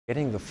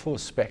Getting the full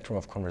spectrum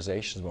of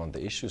conversations on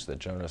the issues that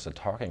journalists are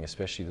talking,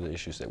 especially the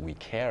issues that we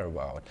care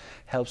about,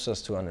 helps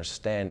us to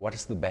understand what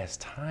is the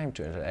best time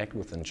to interact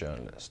with a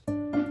journalist. My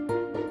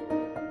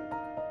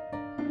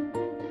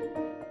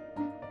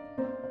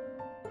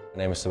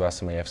name is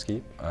Sebastian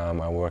Majewski.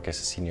 I work as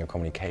a Senior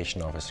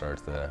Communication Officer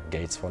at the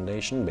Gates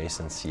Foundation based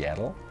in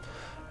Seattle.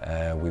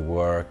 We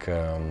work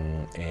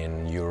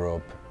in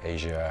Europe,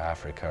 Asia,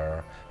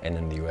 Africa and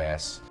in the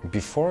US.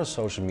 Before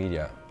social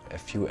media, a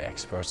few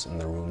experts in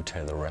the room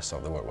tell the rest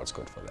of the world what's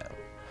good for them.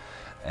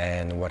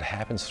 And what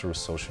happens through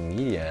social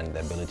media and the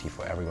ability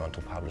for everyone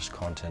to publish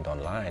content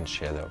online,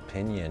 share their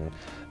opinion,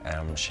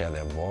 share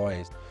their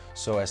voice.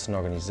 So as an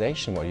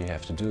organization, what you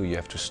have to do, you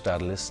have to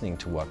start listening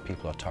to what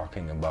people are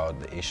talking about,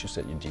 the issues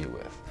that you deal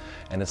with.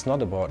 And it's not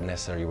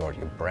necessarily about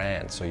your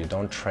brand, so you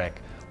don't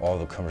track all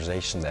the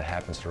conversation that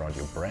happens around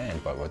your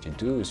brand, but what you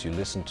do is you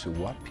listen to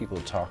what people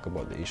talk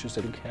about, the issues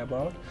that you care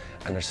about,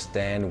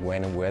 understand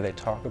when and where they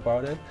talk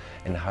about it,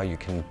 and how you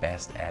can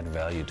best add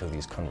value to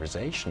these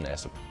conversations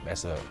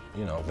as a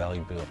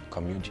valuable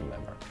community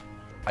member.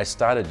 I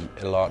started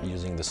a lot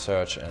using the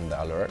search and the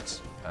alerts,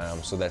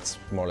 so that's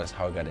more or less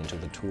how I got into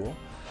the tool.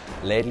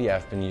 Lately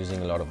I've been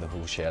using a lot of the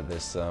Who Shared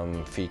this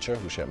feature,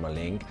 Who Shared My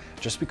Link,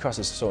 just because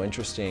it's so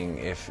interesting,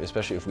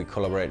 especially if we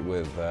collaborate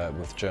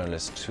with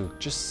journalists, to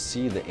just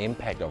see the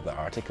impact of the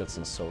articles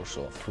in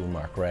social through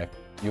MarkRec.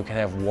 You can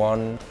have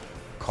one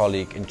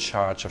colleague in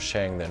charge of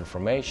sharing the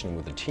information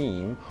with the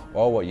team,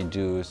 or what you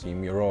do is you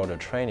mirror the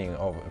training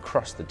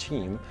across the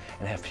team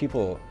and have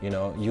people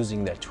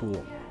using that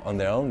tool on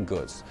their own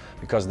goods,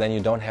 because then you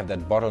don't have that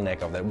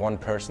bottleneck of that one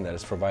person that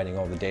is providing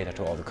all the data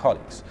to all the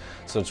colleagues.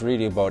 So it's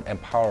really about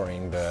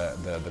empowering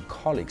the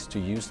colleagues to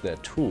use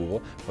that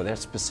tool for their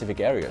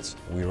specific areas.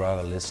 We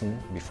rather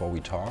listen before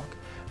we talk,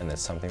 and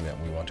that's something that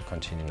we want to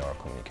continue in our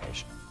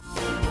communication.